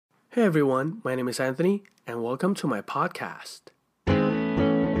Hey everyone, my name is Anthony, and welcome to my podcast.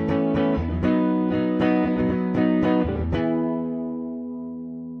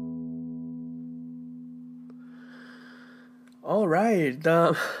 Alright,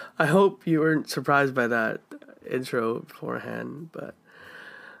 I hope you weren't surprised by that intro beforehand, but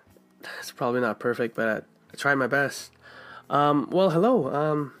it's probably not perfect, but I tried my best.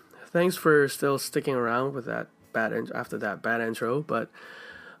 Hello, thanks for still sticking around with that after that bad intro, but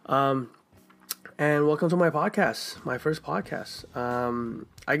and welcome to my podcast, my first podcast.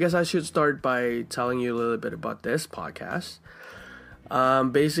 I guess I should start by telling you a little bit about this podcast.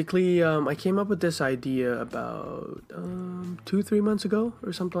 I came up with this idea about 2-3 months ago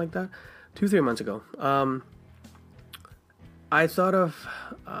or something like that. 2-3 months ago. I thought of,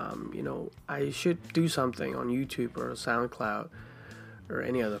 I should do something on YouTube or SoundCloud or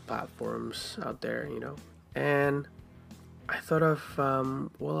any other platforms out there, And I thought of,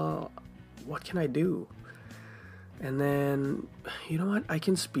 what can I do? And then, you know what? I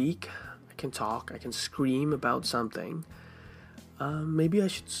can speak, I can talk, I can scream about something. Maybe I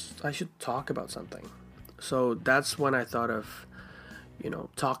should talk about something. So that's when I thought of,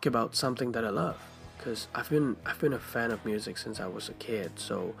 talk about something that I love, because I've been a fan of music since I was a kid.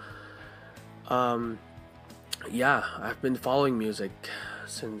 So, I've been following music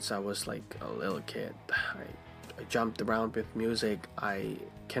since I was like a little kid. I jumped around with music. I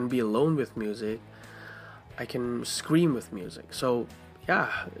can be alone with music. I can scream with music. So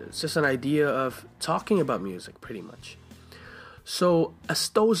yeah, it's just an idea of talking about music, pretty much. So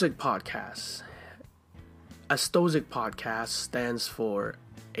AStoSic podcast. AStoSic podcast stands for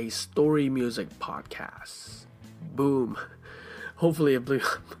a story music podcast. Boom. Hopefully it blew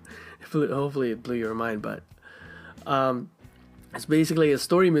your mind, but it's basically a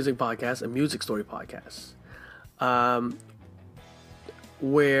story music podcast, a music story podcast.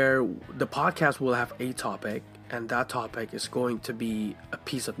 Where the podcast will have a topic, and that topic is going to be a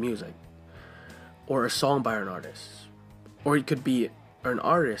piece of music or a song by an artist, or it could be an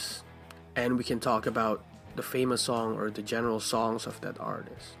artist and we can talk about the famous song or the general songs of that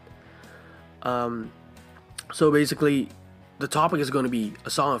artist. So basically the topic is going to be a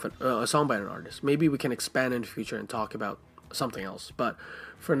song by an artist. Maybe we can expand in the future and talk about something else, but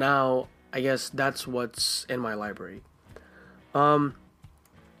for now I guess that's what's in my library.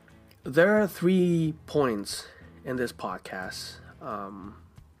 There are 3 points in this podcast.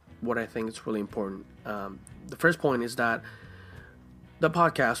 What I think is really important. The first point is that the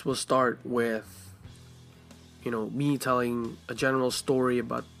podcast will start with, me telling a general story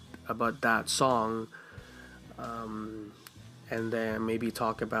about that song, and then maybe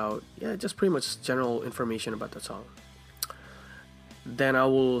talk about just pretty much general information about the song. Then I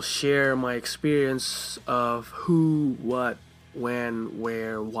will share my experience of who, what, when,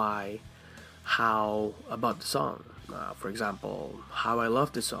 where, why, how about the song. For example, how I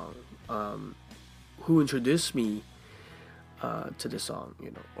love the song, who introduced me to the song,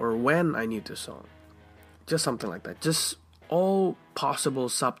 or when I knew the song. Just something like that. Just all possible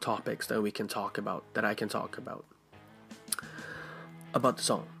subtopics that we can talk about, that I can talk about the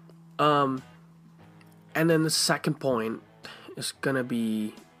song. And then the second point is gonna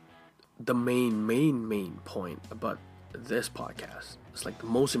be the main point about this podcast. It's like the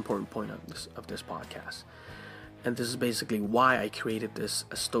most important point of this podcast, and this is basically why I created this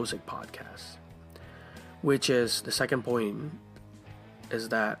AStoSic podcast. Which is the second point, is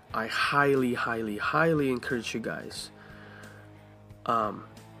that I highly encourage you guys,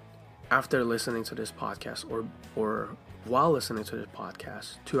 after listening to this podcast or while listening to this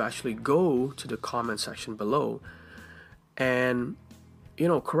podcast, to actually go to the comment section below and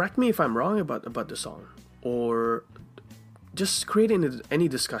correct me if I'm wrong about the song, or just create any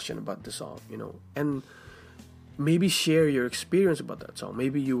discussion about the song, and maybe share your experience about that song.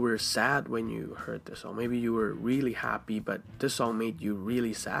 Maybe you were sad when you heard the song. Maybe you were really happy, but this song made you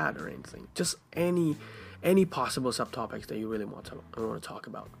really sad, or anything. Just any possible subtopics that you really want to talk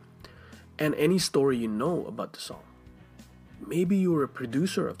about, and any story about the song. Maybe you were a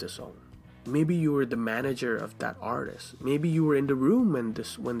producer of the song. Maybe you were the manager of that artist. Maybe you were in the room when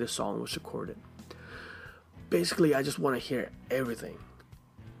this song was recorded. Basically, I just want to hear everything.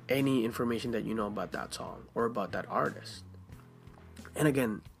 Any information that you know about that song or about that artist. And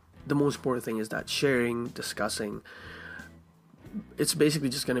again, the most important thing is that sharing, discussing. It's basically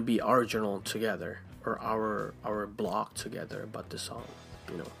just going to be our journal together, or our blog together about the song,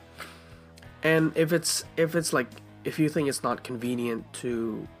 And if you think it's not convenient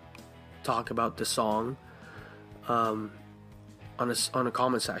to talk about the song on a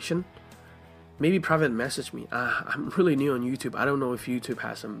comment section, maybe private message me. I'm really new on YouTube. I don't know if YouTube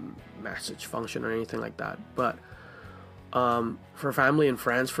has a message function or anything like that. But for family and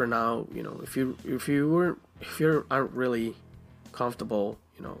friends, for now, if you aren't really comfortable,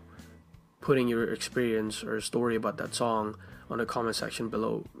 putting your experience or story about that song on the comment section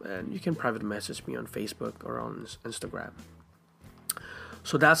below, and you can private message me on Facebook or on Instagram.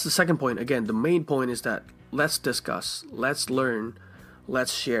 So that's the second point. Again, the main point is that let's discuss, let's learn,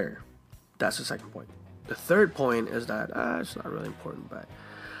 let's share. That's the second point. The third point is that it's not really important, but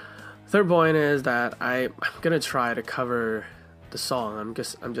third point is that I'm gonna try to cover the song. I'm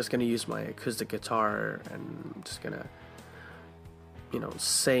just gonna use my acoustic guitar and I'm just gonna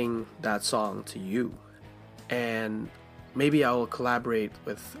sing that song to you, and maybe I will collaborate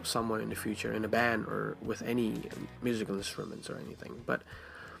with someone in the future in a band or with any musical instruments or anything. But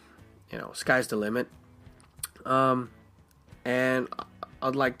sky's the limit. And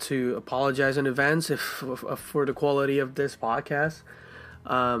I'd like to apologize in advance for the quality of this podcast.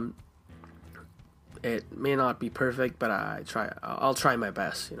 It may not be perfect, but I'll try my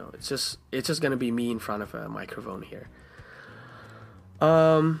best. It's just gonna be me in front of a microphone here.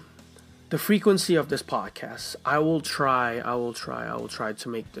 The frequency of this podcast, I will try to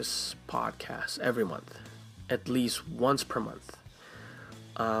make this podcast every month, at least once per month.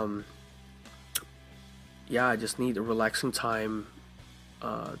 I just need a relaxing time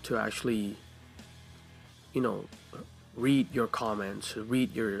to actually read your comments,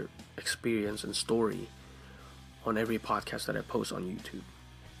 read your experience and story on every podcast that I post on YouTube.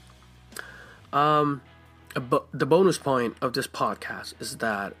 The bonus point of this podcast is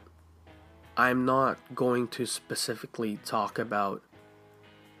that I'm not going to specifically talk about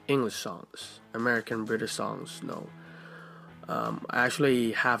English songs, American British songs, no. I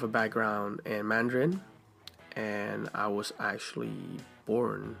actually have a background in Mandarin, and I was actually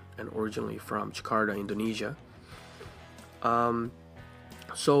born and originally from Jakarta, Indonesia.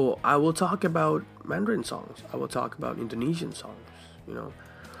 So I will talk about Mandarin songs, I will talk about Indonesian songs,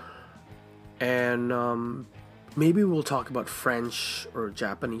 and maybe we'll talk about French or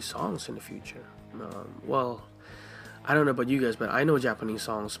Japanese songs in the future. Well, I don't know about you guys, but I know Japanese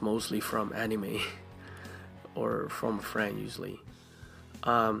songs mostly from anime or from a friend usually.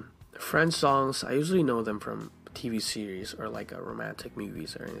 French songs, I usually know them from TV series or like romantic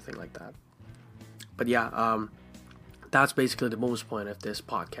movies or anything like that. But that's basically the most point of this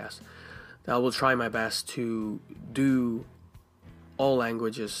podcast. I will try my best to do all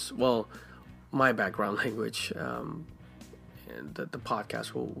languages. Well, my background language, and the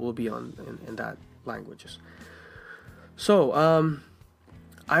podcast will be on in that languages. So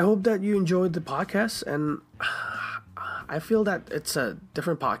I hope that you enjoyed the podcast, and I feel that it's a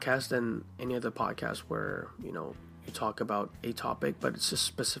different podcast than any other podcast where you talk about a topic, but it's just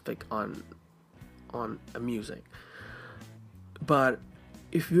specific on a music. But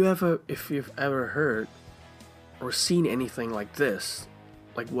if you've ever heard or seen anything like this,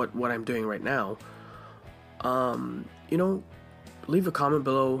 like what I'm doing right now, leave a comment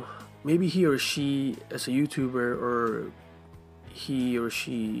below. Maybe he or she is a YouTuber, or he or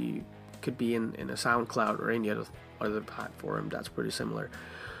she could be in a SoundCloud or any other platform that's pretty similar.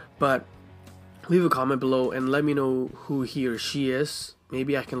 But leave a comment below and let me know who he or she is.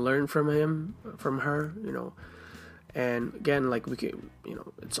 Maybe I can learn from him, from her, And again, like we can,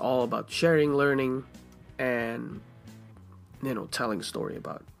 it's all about sharing, learning, and telling a story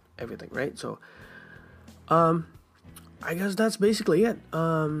about everything, right? So I guess that's basically it.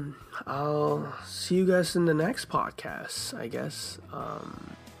 I'll see you guys in the next podcast, I guess.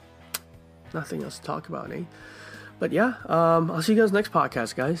 Nothing else to talk about, eh? But I'll see you guys next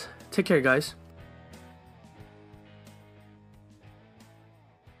podcast, guys. Take care, guys.